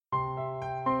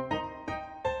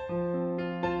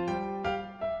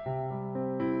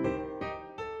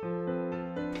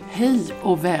Hej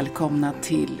och välkomna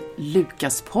till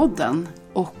Lukaspodden.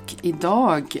 Och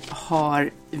idag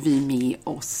har vi med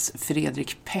oss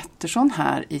Fredrik Pettersson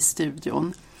här i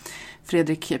studion.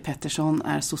 Fredrik Pettersson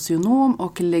är socionom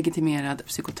och legitimerad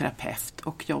psykoterapeut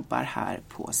och jobbar här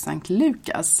på Sankt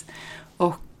Lukas.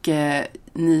 Och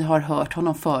ni har hört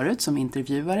honom förut som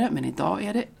intervjuare, men idag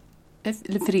är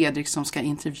det Fredrik som ska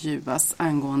intervjuas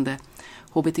angående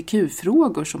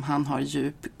hbtq-frågor som han har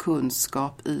djup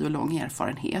kunskap i och lång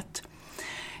erfarenhet.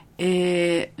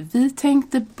 Vi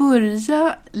tänkte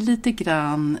börja lite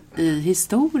grann i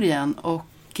historien,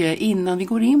 och innan vi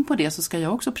går in på det så ska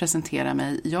jag också presentera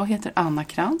mig. Jag heter Anna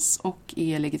Krantz och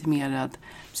är legitimerad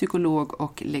psykolog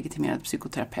och legitimerad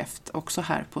psykoterapeut också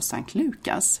här på Sankt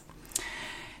Lukas.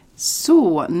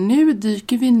 Så nu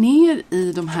dyker vi ner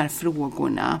i de här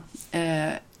frågorna.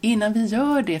 Innan vi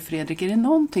gör det, Fredrik, är det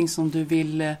någonting som du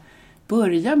vill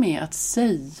börja med att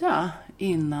säga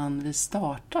innan vi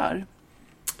startar?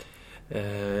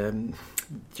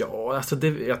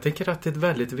 Jag tänker att det är ett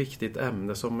väldigt viktigt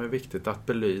ämne som är viktigt att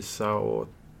belysa och,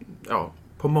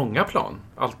 på många plan.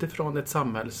 Allt ifrån ett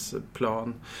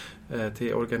samhällsplan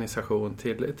till organisation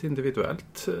till ett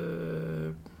individuellt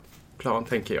plan,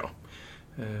 tänker jag.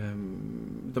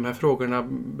 De här frågorna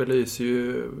belyser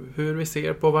ju hur vi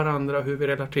ser på varandra, hur vi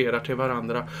relaterar till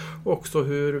varandra, och också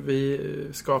hur vi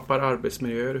skapar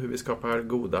arbetsmiljöer, hur vi skapar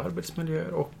goda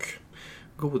arbetsmiljöer och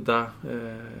goda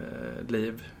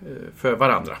liv för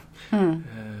varandra,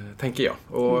 tänker jag.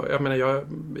 Och jag menar,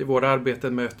 i våra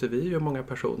arbeten möter vi ju många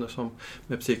personer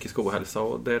med psykisk ohälsa,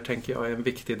 och där tänker jag är en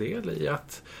viktig del i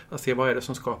att se vad är det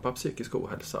som skapar psykisk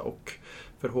ohälsa. Och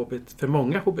för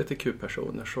många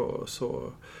hbtq-personer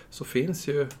så finns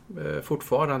ju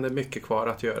fortfarande mycket kvar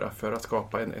att göra för att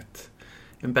skapa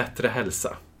en bättre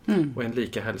hälsa och en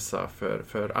lika hälsa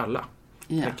för alla.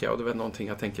 Ja. Tänker jag. Och det är någonting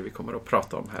jag tänker vi kommer att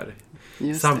prata om här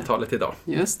i samtalet idag.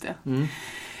 Just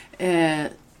det.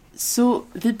 Så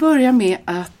vi börjar med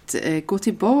att gå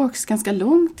tillbaks ganska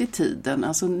långt i tiden,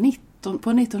 alltså på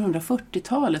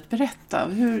 1940-talet. Berätta,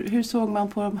 hur såg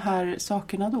man på de här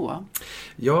sakerna då?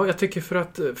 Ja, jag tycker för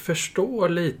att förstå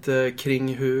lite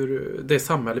kring hur det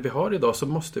samhälle vi har idag så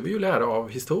måste vi ju lära av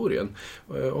historien.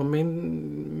 Och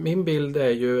min bild är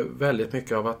ju väldigt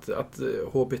mycket av att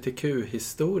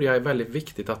hbtq-historia är väldigt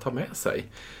viktigt att ta med sig.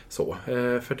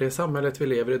 För det samhället vi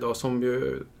lever i idag, som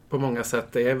ju på många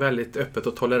sätt är väldigt öppet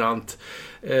och tolerant,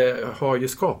 har ju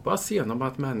skapats genom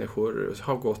att människor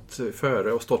har gått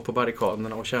före och stått på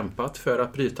barrikaderna och kämpat för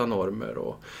att bryta normer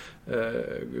och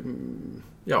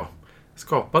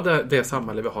skapa det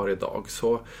samhälle vi har idag.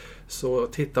 Så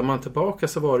tittar man tillbaka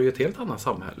så var det ju ett helt annat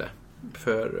samhälle.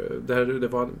 För där det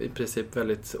var i princip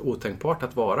väldigt otänkbart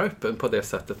att vara öppen på det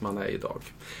sättet man är idag.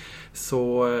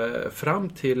 Så fram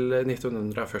till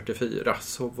 1944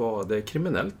 så var det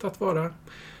kriminellt att vara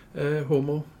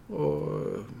homo och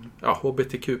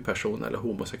hbtq-person eller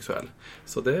homosexuell.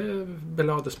 Så det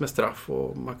belades med straff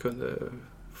och man kunde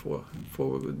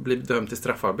få bli dömd till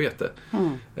straffarbete.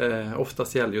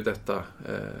 Oftast gäller ju detta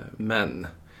män.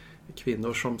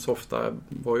 Kvinnor som så ofta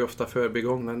var ju ofta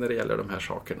förbigångna när det gäller de här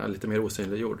sakerna, lite mer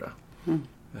osynliggjorda.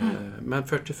 Men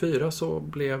 44 så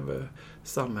blev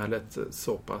samhället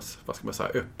så pass,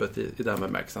 öppet i den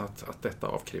bemärkelsen att detta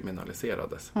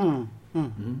avkriminaliserades.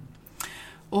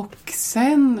 Och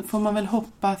sen får man väl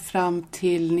hoppa fram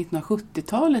till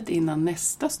 1970-talet innan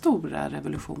nästa stora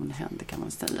revolution hände, kan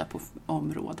man säga, på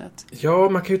området. Ja,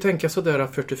 man kan ju tänka så där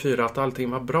att 44 att allting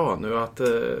var bra nu, att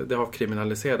det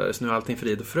avkriminaliserades, nu är allting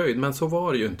frid och fröjd. Men så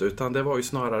var det ju inte, utan det var ju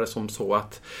snarare som så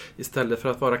att istället för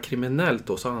att vara kriminellt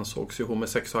då, så ansågs ju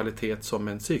homosexualitet som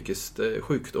en psykisk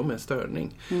sjukdom, en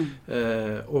störning.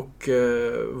 Och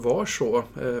var så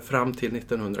fram till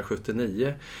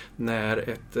 1979 när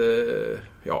ett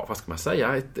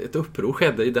uppror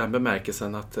skedde i den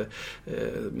bemärkelsen att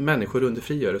människor under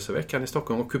frigörelseveckan i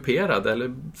Stockholm ockuperade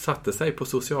eller satte sig på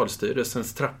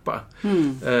Socialstyrelsens trappa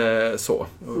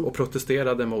och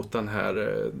protesterade mot den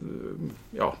här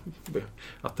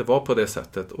att det var på det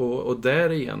sättet, och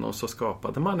därigenom så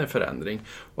skapade man en förändring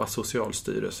och att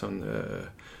Socialstyrelsen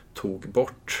tog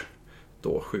bort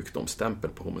då sjukdomsstämpel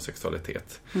på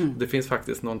homosexualitet. Det finns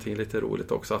faktiskt någonting lite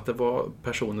roligt också, att det var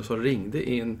personer som ringde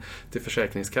in till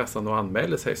Försäkringskassan och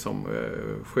anmälde sig som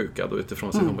sjuka då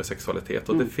utifrån sin homosexualitet.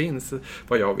 Och det finns,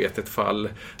 vad jag vet, ett fall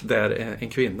där en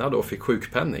kvinna då fick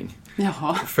sjukpenning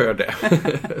för det.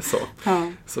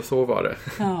 Så var det.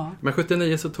 Ja. Men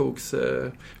 79 så togs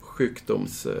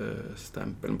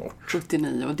sjukdomsstämpeln bort.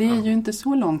 79, och det är ju inte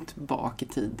så långt bak i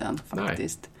tiden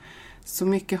faktiskt. Nej. Så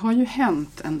mycket har ju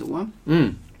hänt ändå.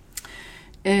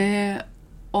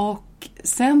 Och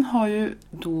sen har ju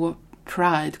då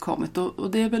Pride kommit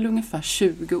och det är väl ungefär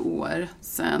 20 år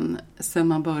sedan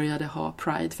man började ha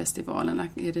Pride-festivalerna.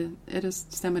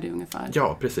 Stämmer det ungefär?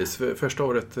 Ja, precis. Första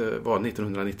året var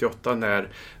 1998 när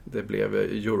det blev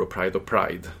Europride och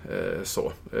Pride.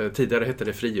 Tidigare hette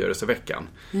det Frigörelseveckan.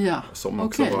 Ja, som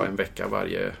också var en vecka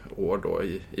varje år då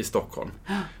i Stockholm.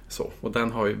 Så, och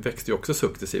den växte ju också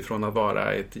successivt från att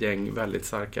vara ett gäng väldigt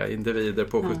starka individer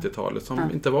på 70-talet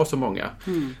som inte var så många.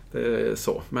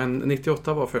 Men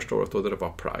 98 var första året då det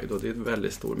var Pride och det är en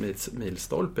väldigt stor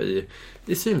milstolpe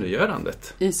i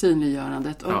synliggörandet. I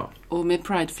synliggörandet och med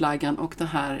Pride-flaggan och den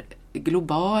här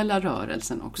globala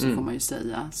rörelsen också får man ju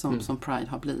säga som Pride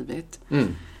har blivit.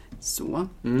 Så.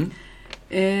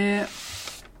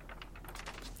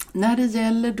 När det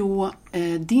gäller då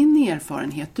din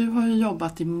erfarenhet, du har ju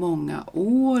jobbat i många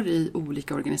år i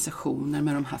olika organisationer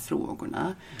med de här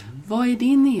frågorna. Vad är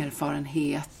din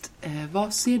erfarenhet?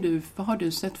 Vad har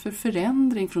du sett för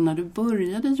förändring från när du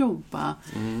började jobba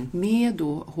med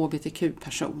då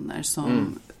HBTQ-personer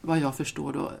som vad jag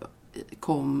förstår då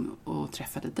kom och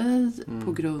träffade dig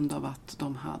på grund av att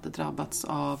de hade drabbats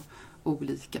av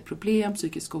olika problem,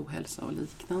 psykisk ohälsa och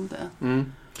liknande.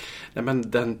 Nej,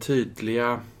 men den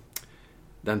tydliga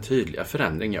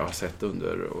förändring jag har sett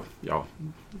under,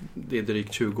 det är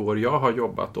drygt 20 år jag har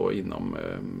jobbat då inom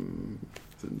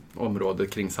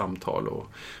området kring samtal och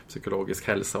psykologisk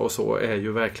hälsa och så, är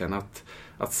ju verkligen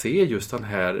att se just den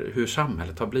här, hur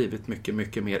samhället har blivit mycket,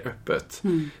 mycket mer öppet.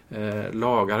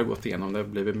 Lagar har gått igenom, det har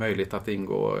blivit möjligt att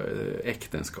ingå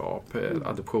äktenskap,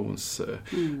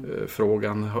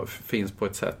 adoptionsfrågan finns på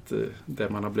ett sätt där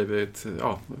man har blivit,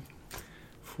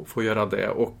 får göra det,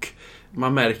 och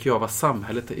man märker ju av att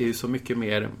samhället är ju så mycket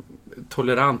mer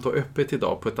tolerant och öppet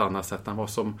idag på ett annat sätt än vad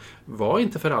som var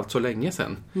inte för allt så länge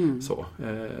sedan.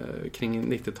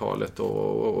 Kring 90-talet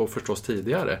och förstås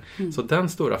tidigare. Så den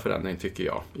stora förändringen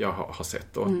tycker jag har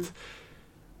sett. Och att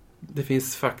det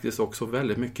finns faktiskt också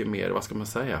väldigt mycket mer, vad ska man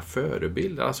säga,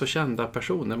 förebilder, alltså kända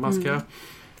personer. Man ska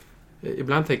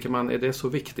ibland tänker man, är det så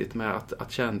viktigt med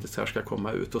att kändisar ska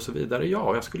komma ut och så vidare?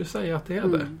 Ja, jag skulle säga att det är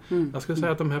det. Jag skulle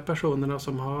säga att de här personerna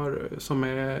som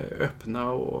är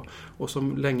öppna och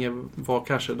som länge var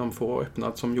kanske de få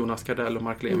öppnat, som Jonas Gardell och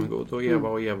Mark Levengood och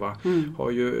Eva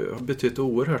har ju betytt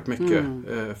oerhört mycket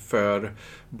för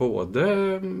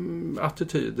både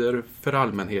attityder för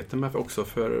allmänheten men också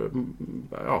för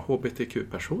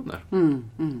HBTQ-personer.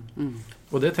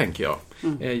 Och det tänker jag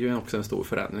är ju också en stor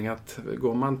förändring, att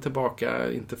går man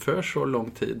tillbaka inte för så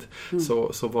lång tid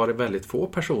så var det väldigt få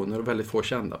personer och väldigt få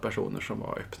kända personer som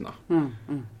var öppna.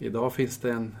 Idag finns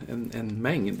det en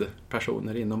mängd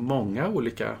personer inom många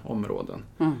olika områden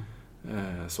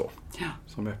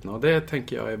som är öppna, och det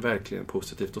tänker jag är verkligen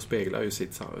positivt och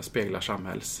speglar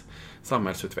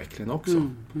samhällsutvecklingen också.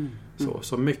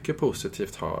 Så mycket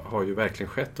positivt har ju verkligen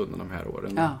skett under de här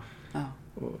åren.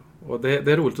 Och det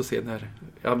är roligt att se när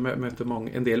jag möter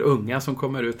en del unga som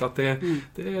kommer ut att det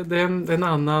är en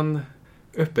annan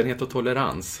öppenhet och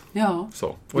tolerans.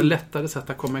 Och lättare sätt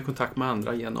att komma i kontakt med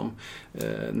andra genom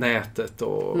nätet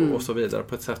och så vidare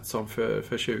på ett sätt som för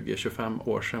 20-25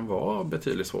 år sedan var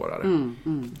betydligt svårare.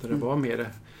 Där det var mer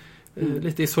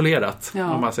lite isolerat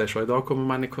om man säger så. Idag kommer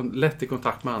man lätt i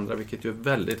kontakt med andra, vilket ju är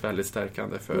väldigt, väldigt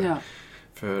stärkande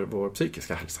för vår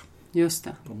psykiska hälsa. Just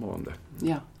det. Och mående.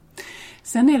 Ja.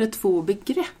 Sen är det 2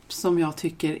 begrepp som jag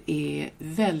tycker är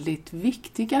väldigt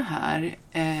viktiga här.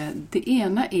 Det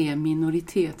ena är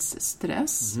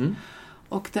minoritetsstress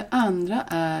och det andra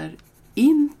är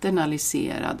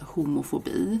internaliserad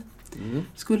homofobi.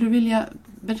 Skulle du vilja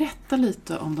berätta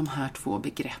lite om de här 2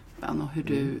 begreppen och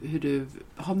hur du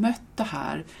har mött det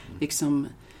här liksom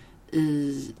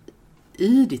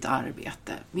i ditt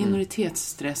arbete?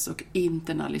 Minoritetsstress och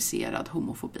internaliserad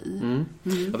homofobi.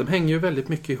 Ja, de hänger ju väldigt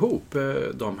mycket ihop,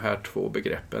 de här 2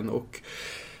 begreppen. Och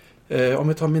om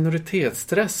vi tar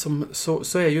minoritetsstress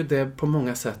så är ju det på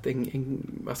många sätt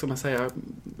vad ska man säga,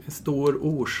 en stor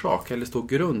orsak eller stor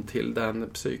grund till den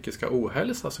psykiska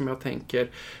ohälsa som jag tänker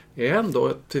är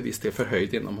ändå till viss del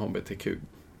förhöjd inom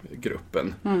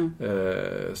HBTQ-gruppen.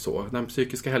 Den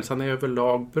psykiska hälsan är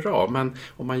överlag bra, men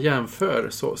om man jämför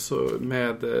så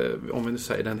med, om vi nu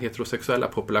säger den heterosexuella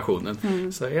populationen,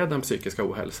 så är den psykiska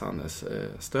ohälsan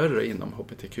större inom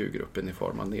HBTQ-gruppen i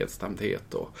form av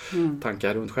nedstämdhet och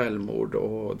tankar runt självmord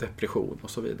och depression och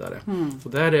så vidare. Så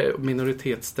där är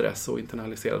minoritetsstress och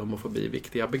internaliserad homofobi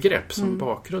viktiga begrepp som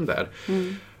bakgrund där.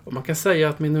 Och man kan säga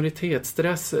att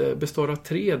minoritetsstress består av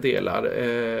 3 delar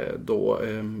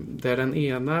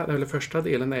där den första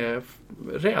delen är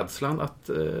rädslan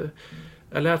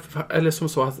Eller som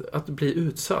så att bli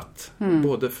utsatt.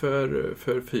 Både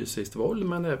för fysiskt våld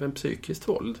men även psykiskt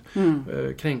våld.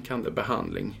 Kränkande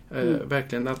behandling.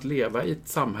 Verkligen att leva i ett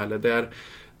samhälle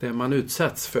där man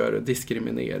utsätts för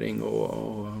diskriminering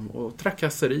och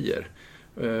trakasserier.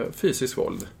 Fysiskt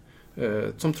våld.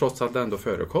 Som trots allt ändå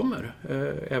förekommer.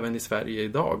 Även i Sverige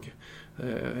idag.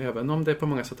 Även om det på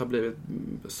många sätt har blivit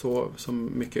så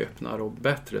mycket öppnare och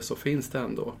bättre, så finns det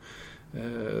ändå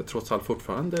trots allt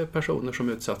fortfarande personer som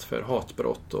utsatts för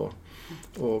hatbrott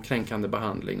och kränkande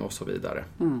behandling och så vidare.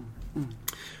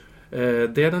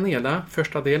 Det är den ena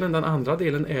första delen. Den andra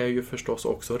delen är ju förstås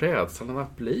också rädslan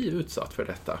att bli utsatt för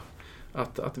detta.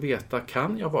 Att veta,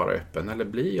 kan jag vara öppen eller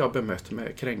blir jag bemött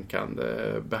med kränkande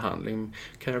behandling?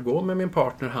 Kan jag gå med min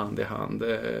partner hand i hand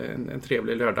en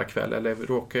trevlig lördagkväll, eller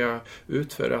råkar jag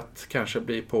ut för att kanske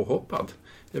bli påhoppad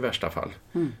i värsta fall?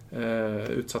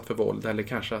 Utsatt för våld eller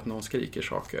kanske att någon skriker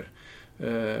saker.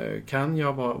 Kan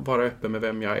jag vara öppen med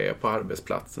vem jag är på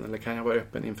arbetsplatsen, eller kan jag vara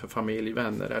öppen inför familj,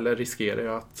 vänner, eller riskerar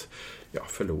jag att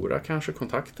förlora kanske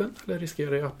kontakten, eller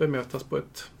riskerar jag att bemötas på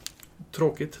ett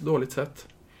tråkigt, dåligt sätt?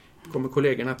 Kommer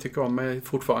kollegorna tycka om mig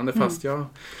fortfarande fast jag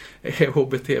är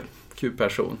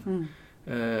HBTQ-person?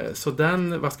 Så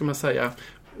den, vad ska man säga,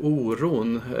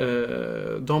 oron,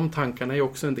 de tankarna är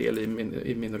också en del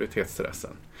i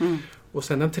minoritetsstressen. Och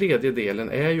sen den tredje delen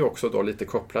är ju också då lite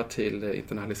kopplad till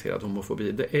internaliserad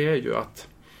homofobi. Det är ju att,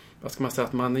 vad ska man säga,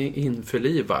 att man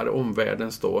införlivar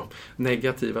omvärldens då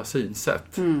negativa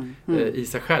synsätt i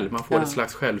sig själv. Man får ett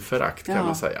slags självförakt, kan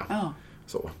man säga.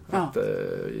 Så, att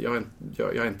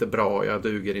jag är inte bra, jag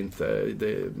duger inte,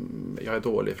 jag är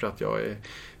dålig för att jag är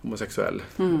homosexuell.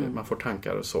 Man får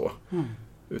tankar och så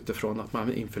utifrån att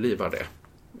man införlivar det.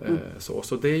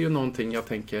 Så det är ju någonting jag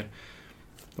tänker,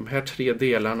 de här tre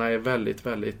delarna är väldigt,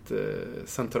 väldigt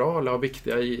centrala och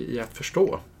viktiga i att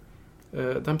förstå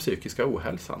den psykiska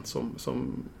ohälsan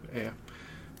som är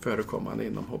förekommande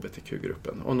inom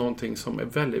HBTQ-gruppen. Och någonting som är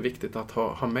väldigt viktigt att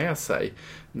ha med sig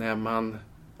när man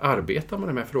arbetar med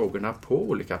de här frågorna på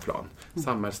olika plan.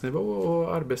 Samhällsnivå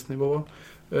och arbetsnivå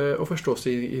och förstås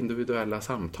i individuella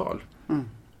samtal.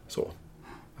 Så.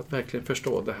 Att verkligen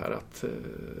förstå det här att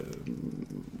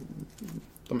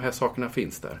de här sakerna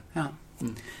finns där. Ja.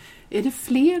 Är det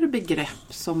fler begrepp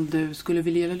som du skulle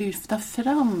vilja lyfta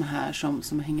fram här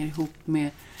som hänger ihop med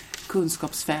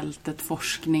kunskapsfältet,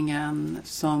 forskningen,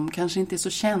 som kanske inte är så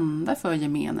kända för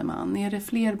gemene man? Är det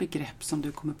fler begrepp som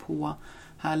du kommer på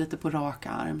här lite på rak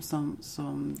arm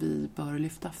som vi bör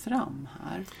lyfta fram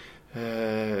här?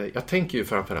 Jag tänker ju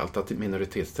framförallt att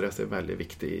minoritetsstress är väldigt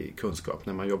viktig kunskap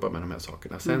när man jobbar med de här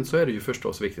sakerna. Sen så är det ju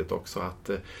förstås viktigt också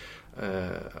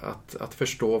att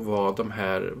förstå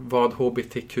vad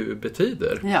HBTQ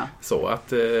betyder. Ja. Så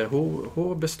att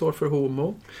H består för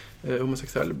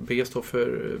homosexuell, B står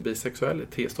för bisexuell,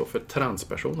 T står för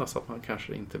transperson, alltså att man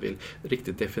kanske inte vill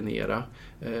riktigt definiera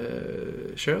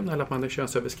kön, eller att man är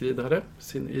könsöverskridare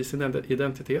i sin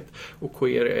identitet. Och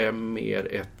queer är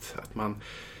mer att man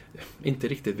inte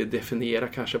riktigt vill definiera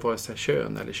kanske vare sig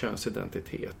kön eller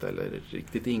könsidentitet, eller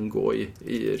riktigt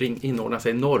inordna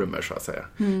sig i normer, så att säga.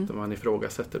 Där man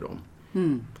ifrågasätter dem.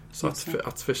 Så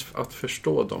att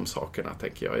förstå de sakerna,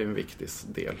 tänker jag, är en viktig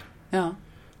del. Ja.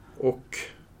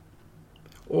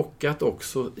 Och att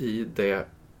också i det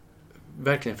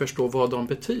verkligen förstå vad de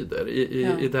betyder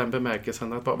i den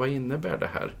bemärkelsen att vad innebär det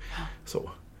här?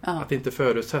 Så. Ja. Att inte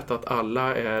förutsätta att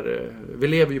alla är... Vi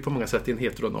lever ju på många sätt i en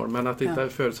heteronorm, men att inte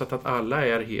förutsätta att alla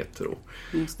är hetero.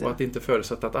 Och att inte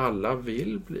förutsätta att alla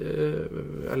vill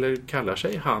eller kallar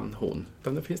sig han, hon.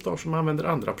 Utan det finns de som använder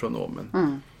andra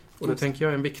pronomen. Och det tänker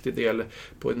jag är en viktig del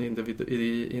på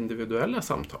i individuella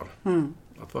samtal.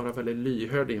 Att vara väldigt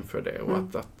lyhörd inför det och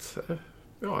att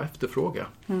efterfråga.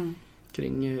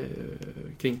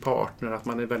 Kring partner, att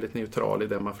man är väldigt neutral i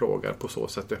det man frågar, på så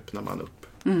sätt öppnar man upp.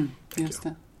 Just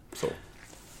det. Så.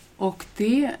 Och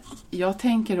jag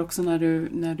tänker också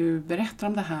när du berättar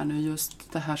om det här nu,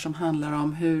 just det här som handlar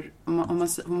om hur, om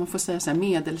man får säga så här,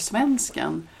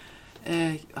 medelsvenskan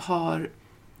har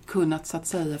kunnat så att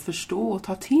säga förstå och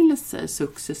ta till sig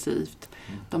successivt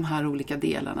de här olika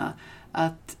delarna.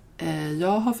 Att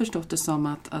jag har förstått det som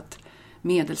att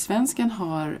medelsvenskan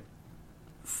har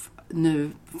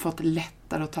nu fått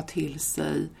lättare att ta till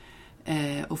sig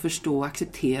och förstå,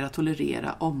 acceptera,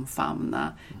 tolerera,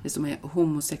 omfamna det som är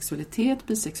homosexualitet,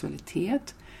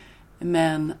 bisexualitet.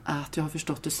 Men att jag har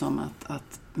förstått det som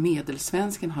att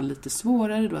medelsvenskan har lite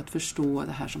svårare då att förstå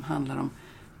det här som handlar om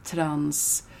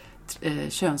trans,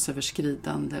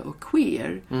 könsöverskridande och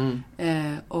queer.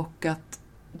 Och att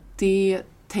det,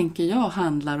 tänker jag,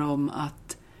 handlar om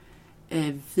att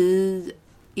vi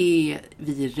är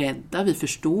vi rädda, vi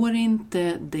förstår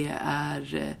inte, det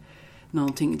är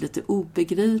någonting lite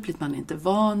obegripligt, man är inte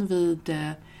van vid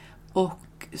det.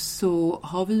 Och så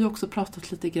har vi också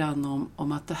pratat lite grann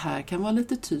om att det här kan vara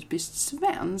lite typiskt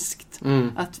svenskt.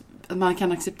 Att man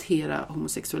kan acceptera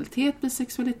homosexualitet,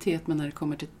 bisexualitet, men när det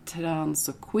kommer till trans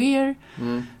och queer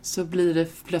så blir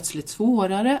det plötsligt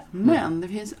svårare. Men det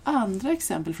finns andra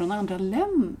exempel från andra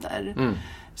länder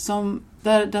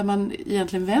där man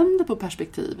egentligen vänder på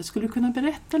perspektivet. Skulle du kunna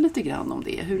berätta lite grann om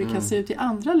det? Hur det kan se ut i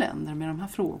andra länder med de här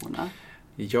frågorna?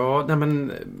 Ja,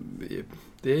 men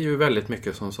det är ju väldigt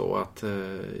mycket som så att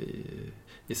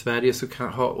i Sverige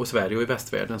och Sverige och i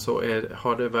västvärlden så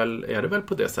är det väl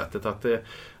på det sättet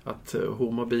att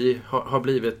homobi har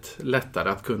blivit lättare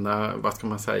att kunna, vad ska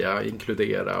man säga,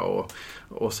 inkludera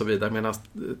och så vidare, medan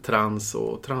trans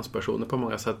och transpersoner på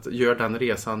många sätt gör den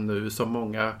resan nu som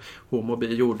många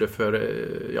homobi gjorde för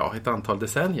ett antal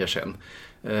decennier sedan.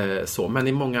 Men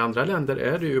i många andra länder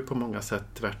är det ju på många sätt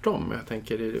tvärtom. Jag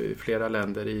tänker i flera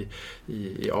länder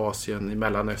i Asien, i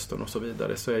Mellanöstern och så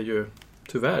vidare, så är ju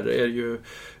tyvärr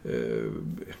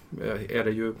är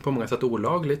det ju på många sätt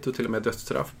olagligt och till och med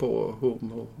dödsstraff på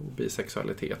homo- och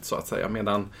bisexualitet så att säga,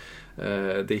 medan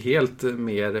det är helt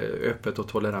mer öppet och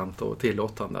tolerant och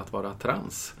tillåtande att vara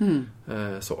trans.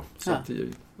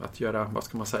 Att göra, vad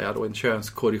ska man säga då, en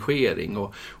könskorrigering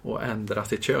och ändra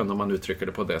sitt kön, om man uttrycker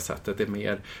det på det sättet, är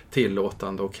mer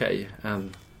tillåtande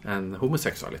än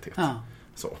homosexualitet. Ja.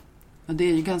 Så. Och det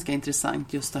är ju ganska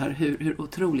intressant just det här hur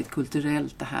otroligt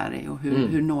kulturellt det här är och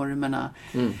hur normerna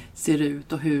ser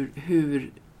ut och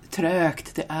hur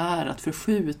trögt det är att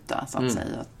förskjuta, så att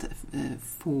säga, att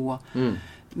få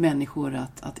människor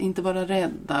att inte vara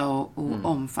rädda och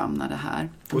omfamna det här,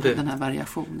 den här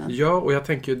variationen. Ja, och jag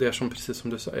tänker ju det som, precis som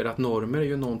du säger, att normer är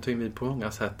ju någonting vi på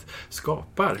många sätt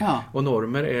skapar. Ja. Och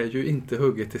normer är ju inte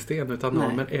hugget i sten, utan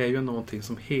normer är ju någonting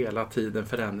som hela tiden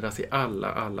förändras i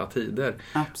alla tider.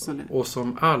 Absolut. Och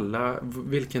som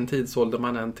vilken tidsålder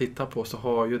man än tittar på, så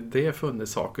har ju det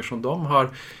funnits saker som de har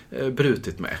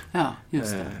brutit med. Ja,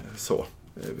 just det.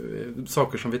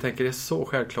 Saker som vi tänker är så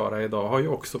självklara idag har ju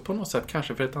också på något sätt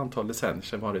kanske för ett antal decennier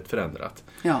sedan varit förändrat.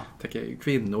 Ja. Jag tänker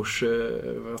kvinnors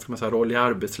roll i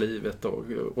arbetslivet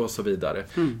och så vidare.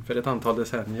 För ett antal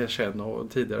decennier sedan och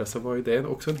tidigare så var ju det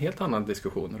också en helt annan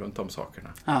diskussion runt de sakerna.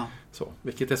 Ja. Så,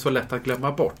 vilket är så lätt att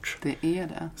glömma bort. Det är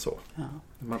det. Så. Ja.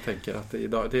 Man tänker att det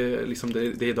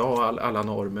är idag alla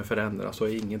normer förändras och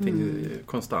är ingenting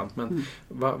konstant. Men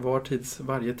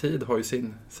varje tid har ju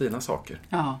sina saker.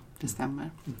 Ja, det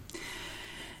stämmer.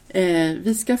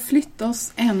 Vi ska flytta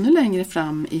oss ännu längre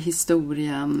fram i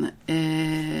historien.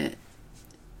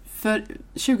 För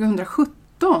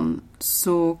 2017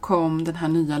 så kom den här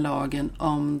nya lagen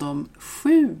om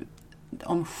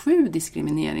 7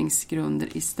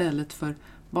 diskrimineringsgrunder istället för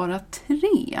bara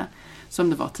 3 som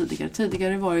det var tidigare.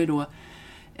 Tidigare var ju då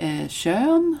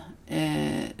kön,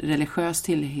 religiös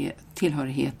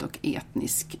tillhörighet och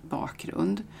etnisk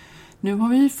bakgrund. Nu har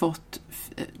vi fått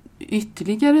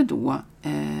ytterligare då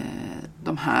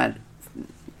de här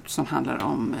som handlar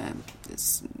om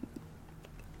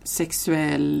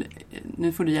sexuell,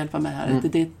 nu får du hjälpa mig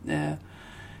här,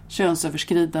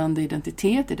 könsöverskridande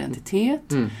identitet,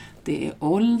 det är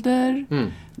ålder,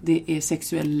 det är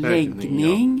sexuell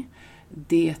läggning,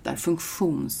 det är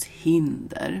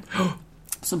funktionshinder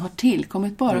som har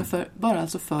tillkommit bara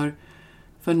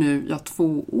för nu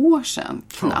 2 år sedan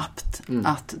knappt,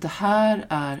 att det här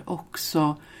är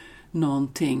också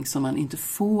någonting som man inte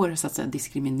får, så att säga,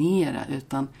 diskriminera,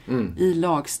 utan i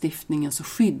lagstiftningen så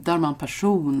skyddar man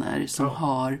personer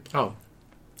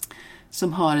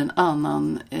som har en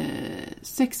annan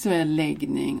sexuell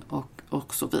läggning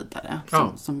och så vidare,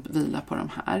 som vilar på de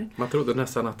här. Man trodde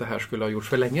nästan att det här skulle ha gjorts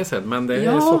för länge sedan, men det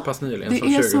är så pass nyligen som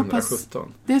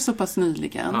 2017. Det är så pass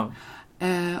nyligen. Ja.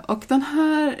 Och den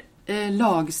här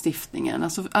lagstiftningen,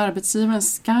 alltså arbetsgivaren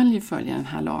ska ju följa den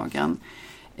här lagen,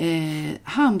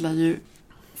 handlar ju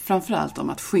framförallt om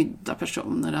att skydda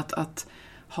personer, att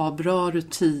ha bra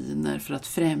rutiner för att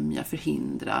främja,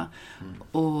 förhindra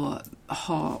och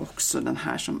ha också den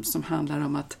här som handlar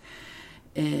om att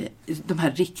de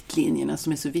här riktlinjerna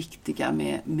som är så viktiga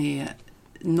med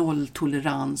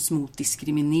nolltolerans mot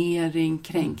diskriminering,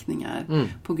 kränkningar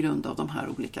på grund av de här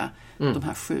olika de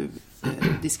här 7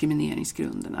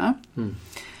 diskrimineringsgrunderna.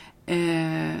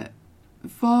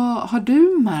 Har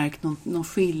du märkt någon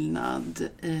skillnad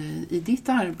i ditt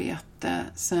arbete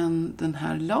sedan den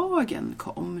här lagen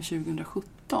kom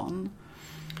 2017?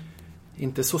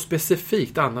 inte så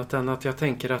specifikt annat än att jag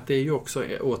tänker att det är ju också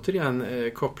återigen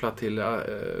kopplat till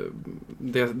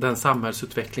den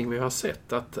samhällsutveckling vi har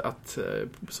sett. Att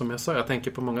som jag sa, jag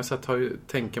tänker på många sätt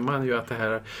tänker man ju att det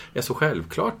här är så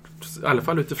självklart, i alla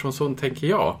fall utifrån så tänker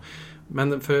jag.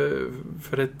 Men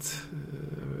för ett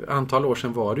antal år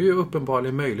sedan var det ju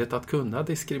uppenbarligen möjligt att kunna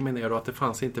diskriminera och att det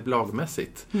fanns inte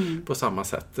lagmässigt på samma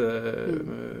sätt.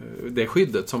 Det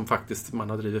skyddet som faktiskt man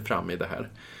har drivit fram i det här.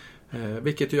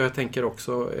 Vilket jag tänker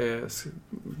också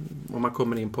om man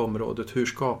kommer in på området, hur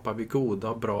skapar vi goda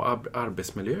och bra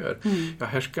arbetsmiljöer? Ja,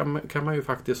 här kan man ju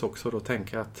faktiskt också då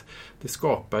tänka att det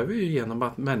skapar vi ju genom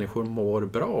att människor mår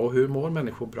bra. Och hur mår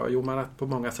människor bra? Jo, på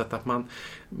många sätt att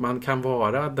man kan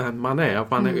vara den man är,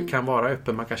 att man kan vara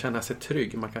öppen, man kan känna sig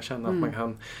trygg, man kan känna att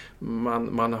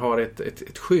man har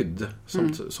ett skydd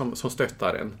som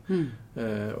stöttar en.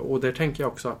 Och där tänker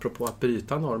jag också, apropå att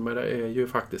bryta normer, är ju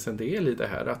faktiskt en del i det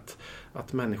här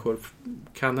att människor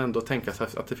kan ändå tänka sig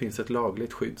att det finns ett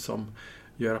lagligt skydd som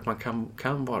gör att man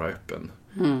kan vara öppen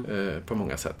på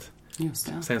många sätt. Just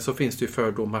det. Sen så finns det ju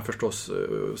fördomar förstås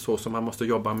så som man måste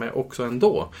jobba med också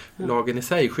ändå. Lagen i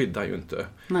sig skyddar ju inte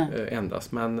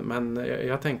endast, men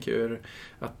jag tänker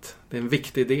att det är en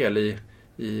viktig del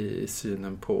i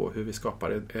synen på hur vi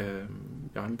skapar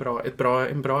en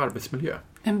bra arbetsmiljö.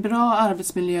 En bra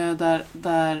arbetsmiljö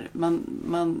där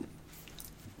man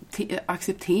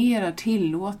accepterar,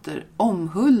 tillåter,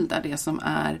 omhuldar det som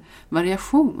är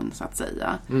variation så att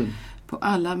säga. På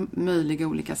alla möjliga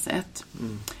olika sätt.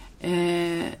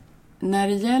 När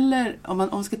det gäller, om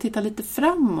man ska titta lite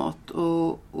framåt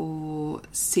och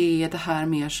se det här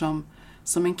mer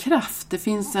som en kraft. Det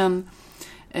finns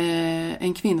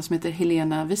en kvinna som heter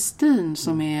Helena Westin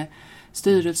som är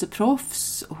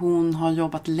styrelseproffs. Hon har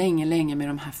jobbat länge med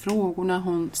de här frågorna.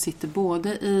 Hon sitter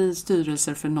både i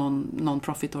styrelser för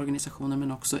non-profit-organisationer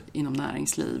men också inom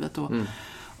näringslivet.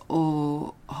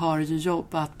 Och har ju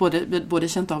jobbat, både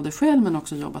känt av det själv men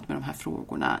också jobbat med de här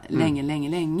frågorna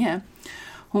länge.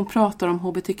 Hon pratar om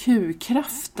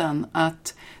HBTQ-kraften,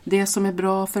 att det som är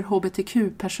bra för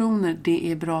HBTQ-personer,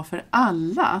 det är bra för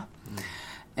alla.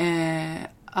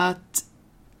 Att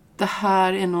det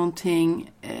här är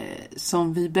någonting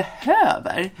som vi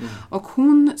behöver. Och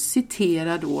hon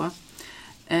citerar då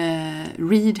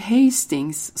Reed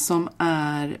Hastings som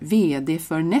är vd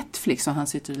för Netflix, och han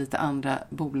sitter i lite andra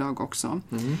bolag också.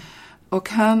 Och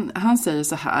han säger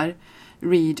så här,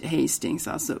 Reed Hastings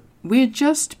alltså: "We're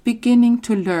just beginning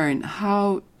to learn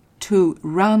how to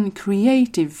run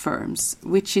creative firms,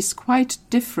 which is quite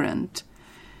different.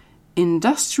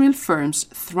 Industrial firms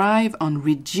thrive on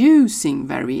reducing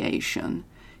variation.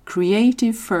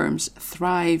 Creative firms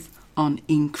thrive on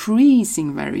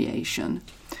increasing variation."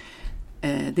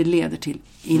 Det leder till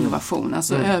innovation.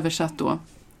 Alltså översatt då.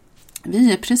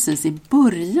 Vi är precis i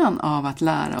början av att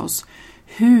lära oss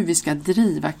hur vi ska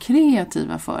driva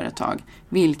kreativa företag,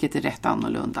 vilket är rätt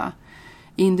annorlunda.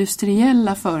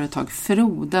 Industriella företag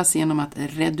frodas genom att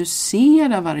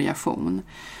reducera variation.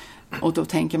 Och då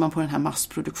tänker man på den här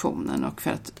massproduktionen, och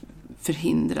för att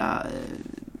förhindra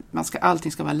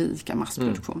allting ska vara lika,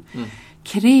 massproduktion.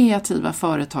 Kreativa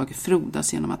företag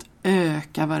frodas genom att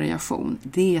öka variation.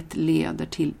 Det leder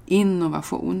till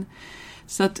innovation.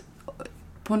 Så att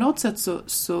på något sätt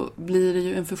så blir det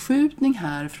ju en förskjutning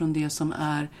här från det som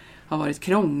har varit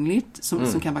krångligt,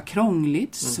 som kan vara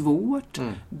krångligt, svårt,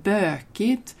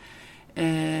 bökigt,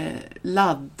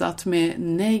 laddat med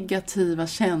negativa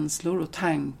känslor och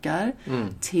tankar,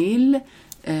 till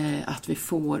att vi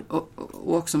får,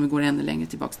 och också om vi går ännu längre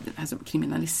tillbaka, alltså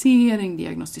kriminalisering,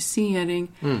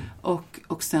 diagnostisering,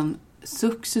 och sen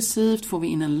successivt får vi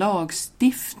in en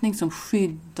lagstiftning som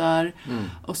skyddar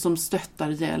och som stöttar,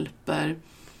 hjälper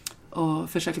och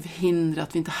försöker förhindra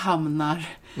att vi inte hamnar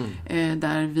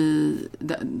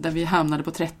där vi hamnade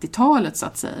på 30-talet så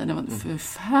att säga. Det var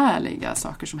förfärliga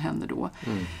saker som hände då.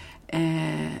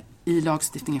 I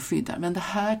lagstiftningen skyddar. Men det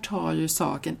här tar ju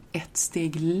saken ett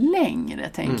steg längre,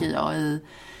 tänker jag,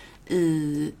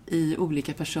 i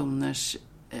olika personers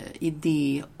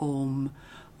idé om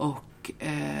och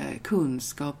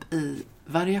kunskap i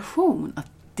variation.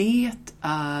 Att det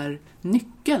är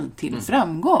nyckeln till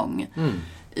framgång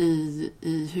i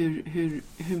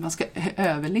hur man ska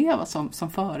överleva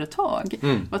som företag.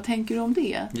 Vad tänker du om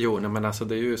det? Jo, men alltså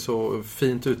det är ju så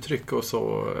fint uttryck och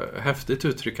så häftigt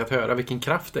uttryck att höra vilken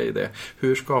kraft det är i det.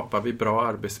 Hur skapar vi bra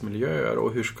arbetsmiljöer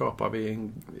och hur skapar vi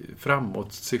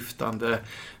framåtsyftande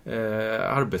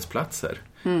arbetsplatser?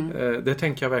 Det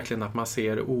tänker jag verkligen att man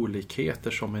ser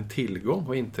olikheter som en tillgång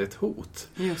och inte ett hot.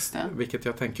 Just det. Vilket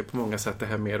jag tänker på många sätt det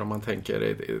här mer om man tänker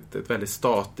ett väldigt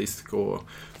statiskt och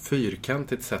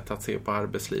fyrkantigt sätt att se på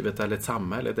arbetslivet eller ett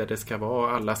samhälle där det ska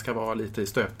vara, alla ska vara lite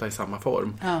stöpta i samma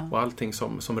form. Ja. Och allting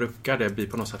som ruckar det blir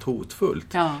på något sätt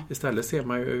hotfullt. Ja. Istället ser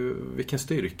man ju vilken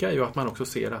styrka är ju att man också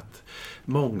ser att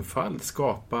mångfald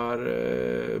skapar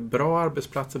bra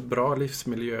arbetsplatser, bra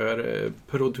livsmiljöer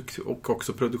och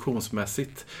också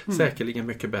produktionsmässigt säkerligen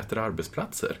mycket bättre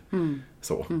arbetsplatser.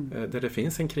 Där det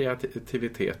finns en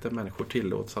kreativitet där människor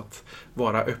tillåts att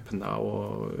vara öppna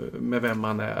och med vem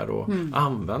man är och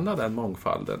använda den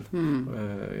mångfalden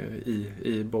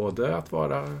i både att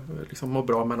vara liksom må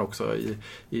bra men också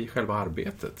i själva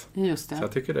arbetet. Just det. Så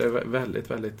jag tycker det är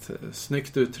väldigt, väldigt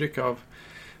snyggt uttryck av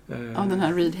den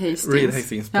här Reed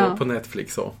Hastings på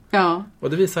Netflix. Ja. Och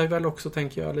det visar ju väl också,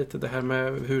 tänker jag, lite det här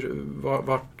med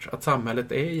att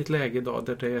samhället är i ett läge idag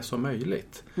där det är så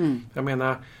möjligt. Jag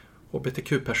menar,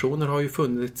 HBTQ-personer har ju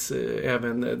funnits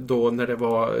även då när det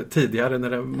var tidigare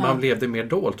när man levde mer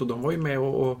dolt och de var ju med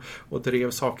och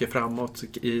drev saker framåt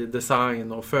i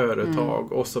design och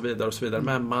företag och så vidare och så vidare.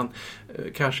 Men man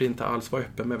kanske inte alls var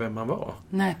öppen med vem man var.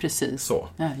 Nej, precis. Så.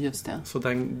 Ja, just det. Så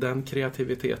den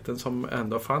kreativiteten som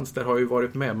ändå fanns där har ju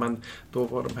varit med, men då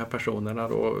var de här personerna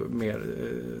då mer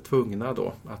tvungna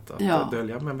då att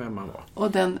dölja med vem man var.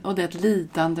 Och det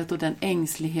lidandet och den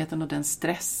ängsligheten och den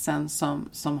stressen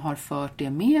som har fört det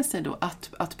med sig då,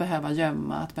 att behöva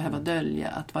gömma, att behöva dölja,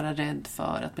 att vara rädd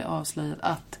för att bli avslöjad,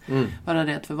 att vara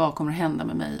rädd för vad kommer att hända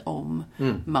med mig om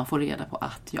man får reda på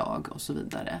att jag och så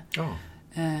vidare. Ja.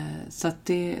 Så att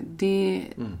det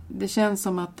känns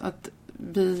som att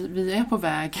vi är på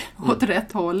väg åt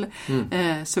rätt håll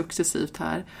successivt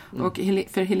här. Och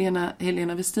för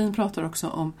Helena Westin pratar också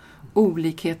om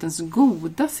olikhetens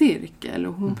goda cirkel,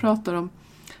 och hon pratar om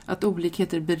att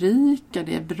olikheter berikar,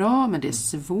 det är bra men det är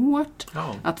svårt.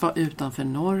 Att vara utanför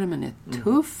normen är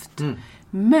tufft.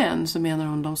 Men så menar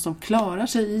hon, de som klarar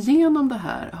sig igenom det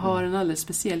här har en alldeles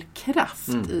speciell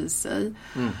kraft i sig.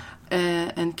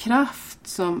 En kraft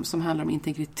som handlar om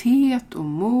integritet och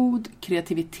mod,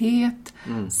 kreativitet,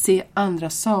 se andra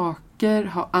saker,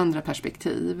 ha andra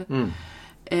perspektiv.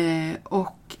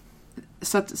 Och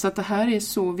så att det här är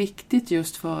så viktigt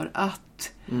just för att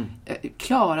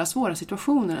klara svåra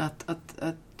situationer,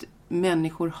 att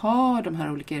människor har de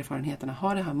här olika erfarenheterna,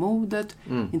 har det här modet,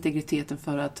 integriteten,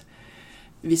 för att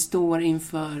vi står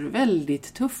inför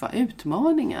väldigt tuffa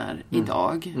utmaningar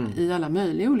idag i alla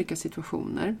möjliga olika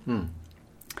situationer.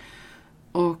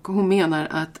 Och hon menar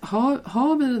att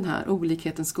har vi den här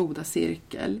olikhetens goda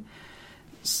cirkel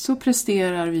så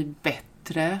presterar vi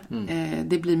bättre.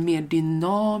 Det blir mer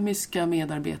dynamiska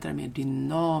medarbetare, mer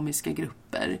dynamiska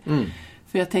grupper.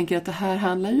 För jag tänker att det här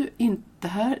handlar ju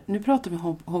inte, nu pratar vi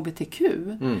om HBTQ,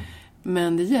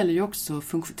 men det gäller ju också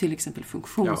till exempel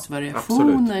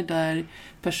funktionsvariationer, där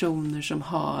personer som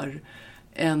har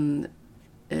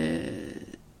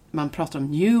man pratar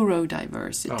om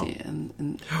neurodiversity,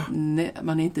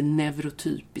 man är inte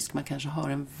neurotypisk, man kanske har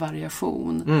en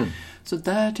variation. Så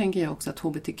där tänker jag också att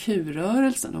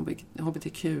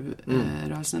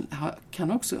HBTQ-rörelsen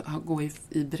kan också gå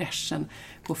i bräschen,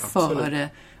 gå före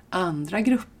andra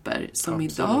grupper som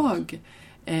idag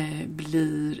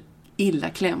blir illa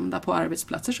klämda på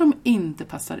arbetsplatser som inte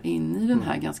passar in i den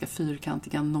här ganska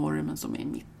fyrkantiga normen som är i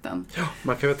mitten. Ja,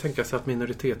 man kan väl tänka sig att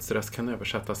minoritetsstress kan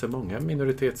översättas i många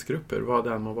minoritetsgrupper, vad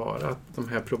den må vara, att de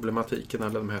här problematiken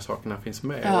eller de här sakerna finns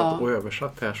med. Och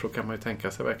översatt här så kan man ju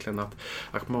tänka sig verkligen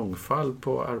att mångfald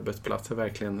på arbetsplatser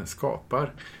verkligen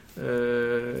skapar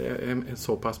en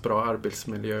så pass bra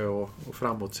arbetsmiljö och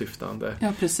framåtsyftande.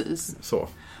 Ja, precis. Så.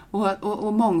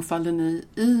 Och mångfalden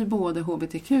i både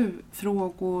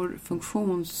HBTQ-frågor,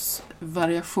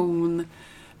 funktionsvariation,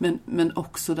 men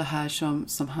också det här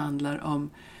som handlar om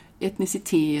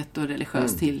etnicitet och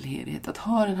religiös tillhörighet. Att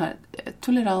ha den här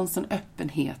toleransen,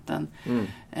 öppenheten,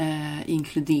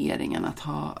 inkluderingen, att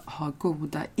ha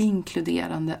goda,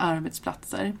 inkluderande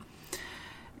arbetsplatser.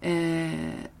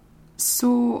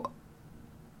 Så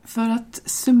för att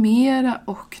summera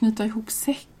och knyta ihop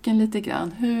säcken lite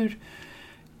grann,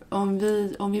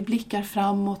 om vi blickar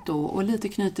framåt då och lite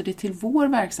knyter det till vår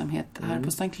verksamhet här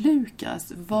på Sankt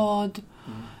Lukas,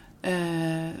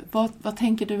 vad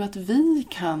tänker du att vi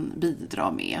kan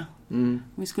bidra med? Om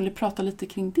vi skulle prata lite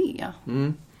kring det.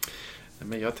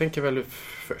 Men jag tänker väl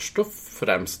först och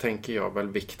främst tänker jag väl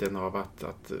vikten av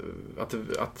att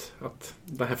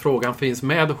den här frågan finns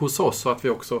med hos oss och att vi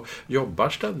också jobbar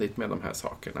ständigt med de här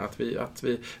sakerna. Att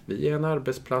vi är en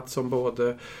arbetsplats som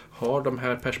både har de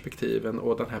här perspektiven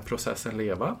och den här processen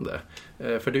levande.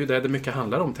 För det är ju det mycket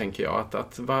handlar om, tänker jag.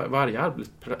 Att varje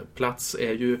arbetsplats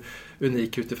är ju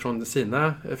unik utifrån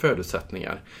sina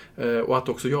förutsättningar. Och att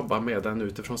också jobba med den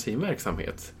utifrån sin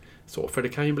verksamhet. Så, för det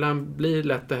kan ju ibland bli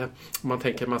lätt det här, om man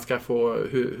tänker att man ska få,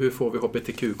 hur får vi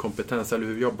HBTQ-kompetens eller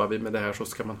hur jobbar vi med det här, så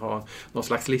ska man ha någon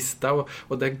slags lista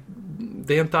och det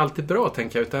är inte alltid bra,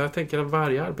 tänker jag, utan jag tänker att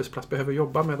varje arbetsplats behöver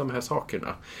jobba med de här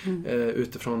sakerna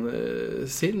utifrån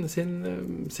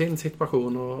sin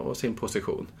situation och sin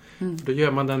position. Då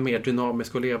gör man den mer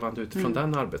dynamisk och levande utifrån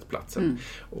den arbetsplatsen.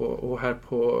 Och här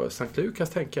på Sankt Lukas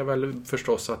tänker jag väl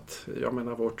förstås att, jag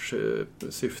menar, vårt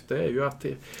syfte är ju att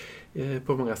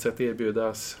på många sätt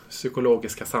erbjudas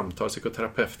psykologiska samtal,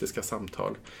 psykoterapeutiska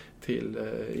samtal till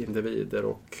individer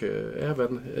och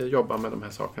även jobba med de här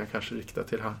sakerna, kanske riktat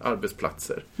till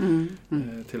arbetsplatser,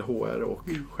 till HR och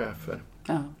chefer.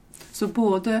 Ja. Så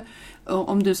både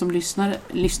om du som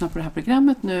lyssnar på det här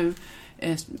programmet nu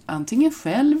antingen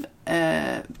själv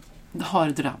har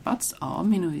drabbats av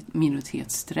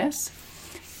minoritetsstress,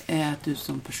 att du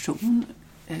som person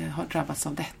har drabbats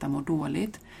av detta, mår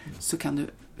dåligt, så kan du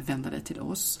vända dig till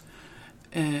oss.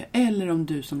 Eller om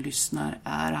du som lyssnar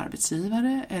är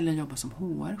arbetsgivare eller jobbar som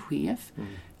HR-chef,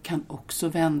 kan också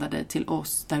vända dig till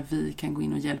oss, där vi kan gå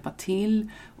in och hjälpa till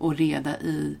och reda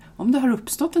i om det har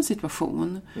uppstått en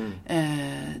situation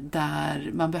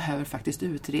där man behöver faktiskt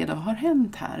utreda vad har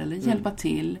hänt här, eller hjälpa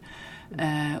till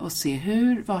och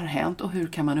se vad har hänt och hur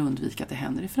kan man undvika att det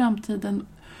händer i framtiden.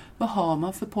 Vad har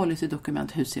man för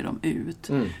policydokument? Hur ser de ut?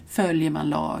 Följer man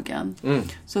lagen?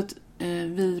 Så att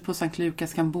vi på Sankt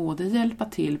Lukas kan både hjälpa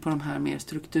till på de här mer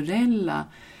strukturella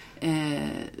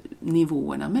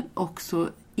nivåerna, men också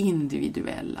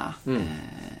individuella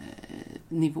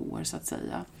nivåer, så att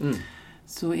säga.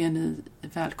 Så är ni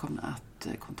välkomna att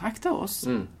kontakta oss.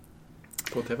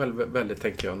 Och det är väl väldigt,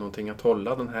 tänker jag, någonting att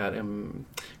hålla den här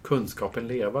kunskapen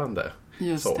levande.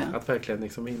 Just så, det. att verkligen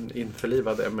liksom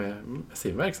införliva det med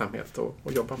sin verksamhet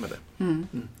och jobba med det.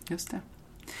 Just det.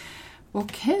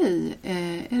 Okej,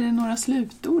 är det några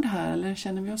slutord här, eller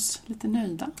känner vi oss lite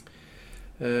nöjda?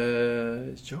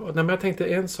 Men jag tänkte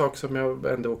en sak som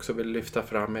jag ändå också vill lyfta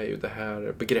fram är ju det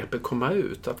här begreppet komma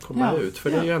ut. Att komma ut,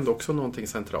 för det är ju ändå också någonting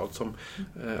centralt som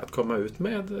att komma ut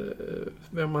med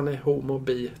vem man är, homo,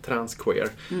 bi, trans, queer.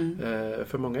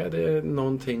 För många är det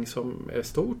någonting som är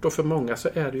stort, och för många så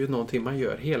är det ju någonting man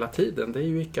gör hela tiden. Det är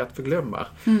ju icke att förglömma.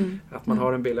 Att man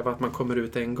har en bild av att man kommer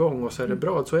ut en gång och så är det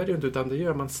bra. Så är det ju inte, utan det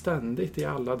gör man ständigt i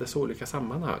alla dess olika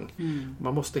sammanhang.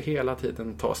 Man måste hela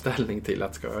tiden ta ställning till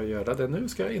att ska jag göra det nu?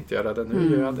 Ska jag inte göra det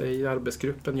nu? Gör jag det i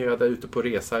arbetsgruppen? Gör jag det ute på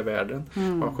resa i världen?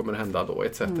 Vad kommer att hända då?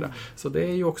 Etc. Så det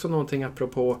är ju också någonting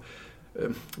apropå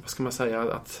vad ska man säga,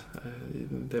 att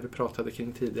det vi pratade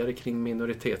kring tidigare kring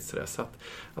minoritetsstress,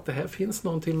 att det här finns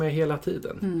någonting med hela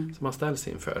tiden som man ställs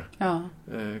inför.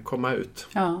 Komma ut.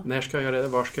 När ska jag göra det?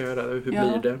 Var ska jag göra det? Hur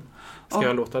blir det? Ska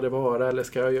jag låta det vara eller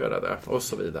ska jag göra det? Och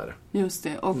så vidare. Just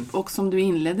det. Och som du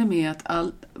inledde med,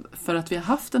 att för att vi har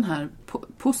haft den här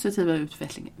positiva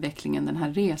utvecklingen, den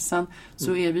här resan,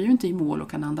 så är vi ju inte i mål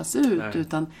och kan andas ut. Nej.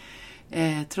 Utan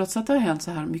trots att det har hänt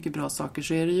så här mycket bra saker,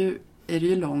 så är det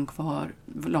ju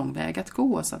lång väg att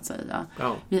gå, så att säga.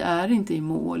 Vi är inte i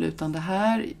mål, utan det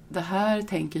här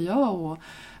tänker jag, och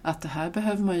att det här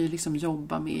behöver man ju liksom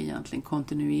jobba med egentligen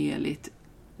kontinuerligt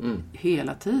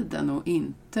hela tiden, och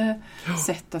inte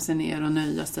sätta sig ner och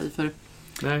nöja sig. För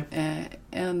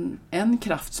en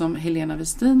kraft som Helena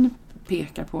Westin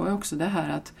pekar på är också det här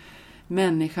att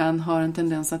människan har en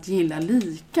tendens att gilla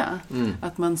lika.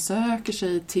 Att man söker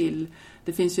sig till,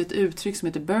 det finns ju ett uttryck som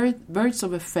heter birds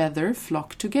of a feather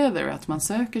flock together. Att man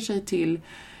söker sig till,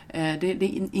 det är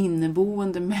en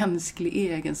inneboende mänsklig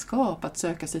egenskap att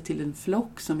söka sig till en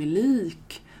flock som är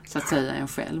lik, så att säga, en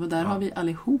själv. Och där har vi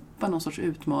allihopa någon sorts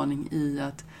utmaning i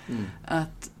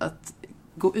att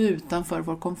gå utanför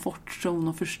vår komfortzon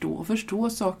och förstå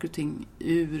saker och ting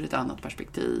ur ett annat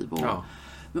perspektiv.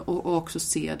 Och också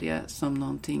se det som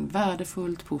någonting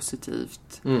värdefullt,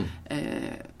 positivt,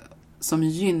 som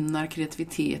gynnar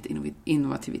kreativitet,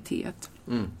 innovativitet.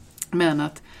 Men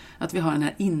att vi har den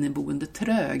här inneboende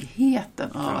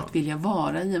trögheten av att vilja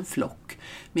vara i en flock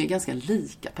med ganska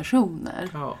lika personer.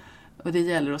 Och det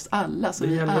gäller oss alla, så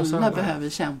vi alla behöver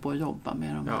kämpa och jobba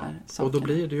med de här sakerna. Och då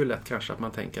blir det ju lätt kanske att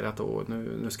man tänker att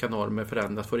nu ska normer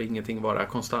förändras, får ingenting vara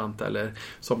konstant eller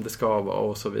som det ska vara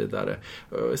och så vidare.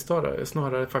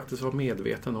 Snarare faktiskt vara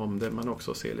medveten om det, men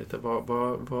också se lite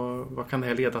vad kan det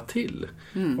här leda till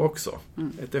också.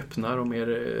 Ett öppnare och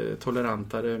mer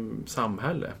tolerantare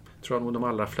samhälle tror jag nog de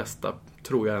allra flesta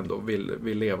ändå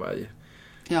vill leva i.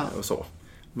 Ja. Och så.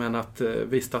 Men att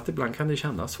visst att ibland kan det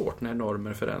kännas svårt när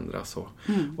normer förändras.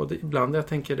 Och ibland jag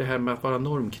tänker det här med att vara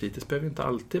normkritisk behöver inte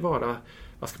alltid vara,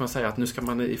 vad ska man säga, att nu ska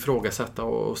man ifrågasätta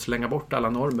och slänga bort alla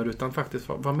normer, utan faktiskt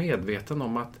vara medveten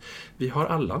om att vi har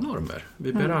alla normer.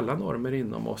 Vi bär alla normer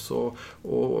inom oss och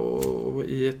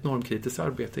i ett normkritiskt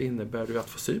arbete innebär det att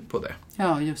få syn på det.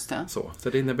 Ja, just det. Så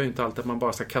det innebär inte alltid att man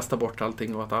bara ska kasta bort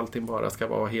allting och att allting bara ska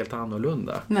vara helt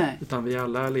annorlunda. Nej. Utan vi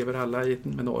lever alla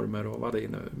med normer och vad det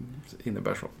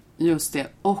innebär så. Just det.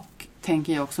 Och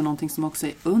tänker jag också någonting som också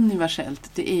är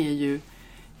universellt, det är ju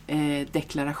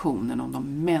deklarationen om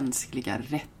de mänskliga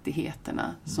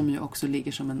rättigheterna som ju också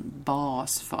ligger som en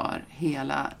bas för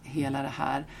hela det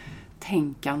här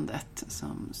tänkandet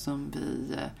som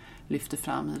vi lyfter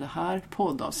fram i det här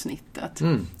poddavsnittet.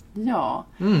 Ja.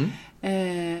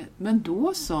 Men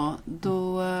då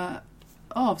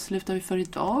avslutar vi för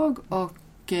idag, och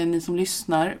ni som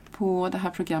lyssnar på det här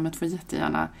programmet får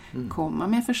jättegärna komma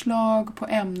med förslag på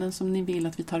ämnen som ni vill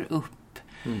att vi tar upp.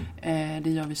 Det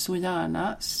gör vi så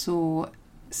gärna, så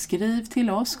skriv till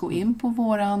oss, gå in på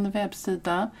våran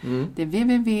webbsida, det är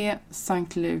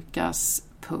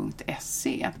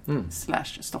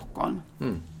www.sanktlukas.se/Stockholm.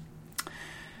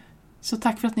 Så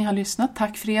tack för att ni har lyssnat.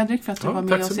 Tack Fredrik för att du var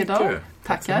med oss idag.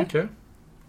 Tack så mycket.